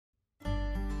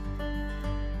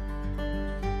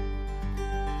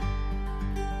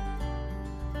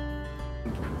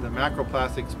the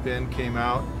macroplastics bin came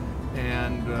out,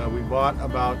 and we bought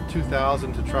about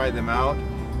 2,000 to try them out,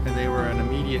 and they were an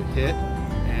immediate hit.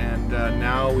 And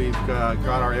now we've got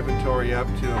our inventory up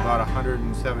to about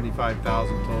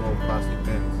 175,000 total plastic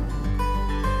bins.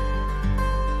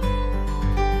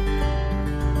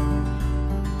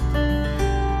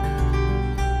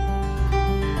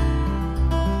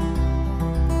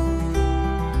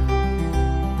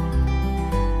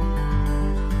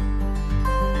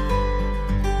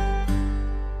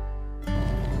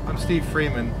 I'm Steve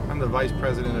Freeman. I'm the Vice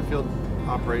President of Field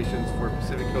Operations for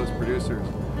Pacific Coast Producers.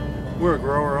 We're a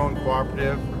grower-owned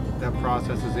cooperative that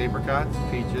processes apricots,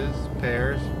 peaches,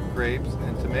 pears, grapes,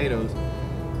 and tomatoes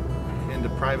into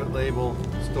private label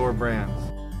store brands.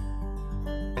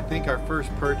 I think our first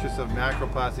purchase of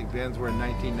macroplastic bins were in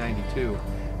 1992,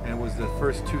 and it was the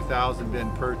first 2,000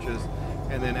 bin purchase.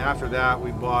 And then after that,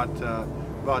 we bought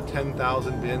about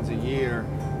 10,000 bins a year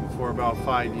for about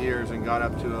 5 years and got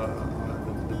up to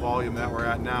the volume that we're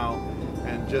at now.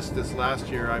 And just this last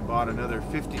year, I bought another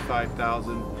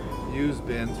 55,000 used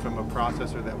bins from a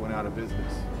processor that went out of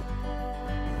business.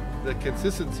 The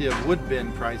consistency of wood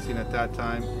bin pricing at that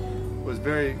time was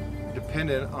very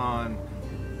dependent on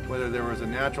whether there was a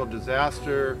natural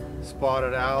disaster,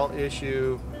 spotted owl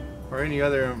issue, or any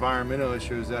other environmental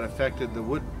issues that affected the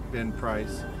wood bin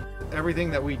price. Everything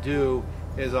that we do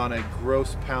is on a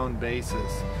gross pound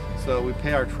basis. So we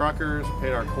pay our truckers,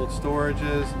 pay our cold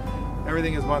storages,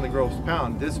 everything is on the gross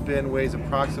pound. This bin weighs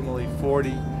approximately 40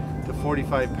 to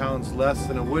 45 pounds less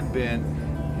than a wood bin,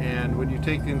 and when you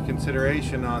take in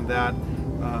consideration on that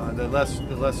the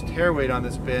less tear weight on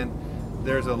this bin,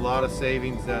 there's a lot of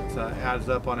savings that adds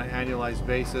up on an annualized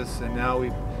basis. And now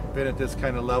we've been at this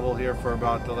kind of level here for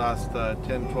about the last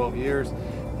 10-12 years,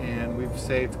 and we've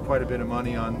saved quite a bit of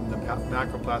money on the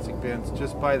macroplastic bins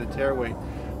just by the tear weight.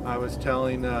 I was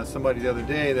telling somebody the other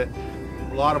day that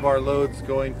a lot of our loads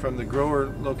going from the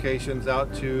grower locations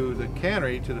out to the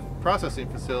cannery, to the processing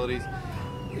facilities,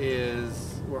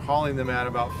 we're hauling them at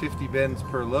about 50 bins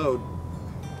per load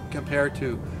compared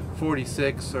to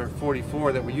 46 or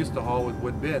 44 that we used to haul with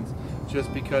wood bins,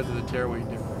 just because of the tear weight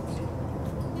difference.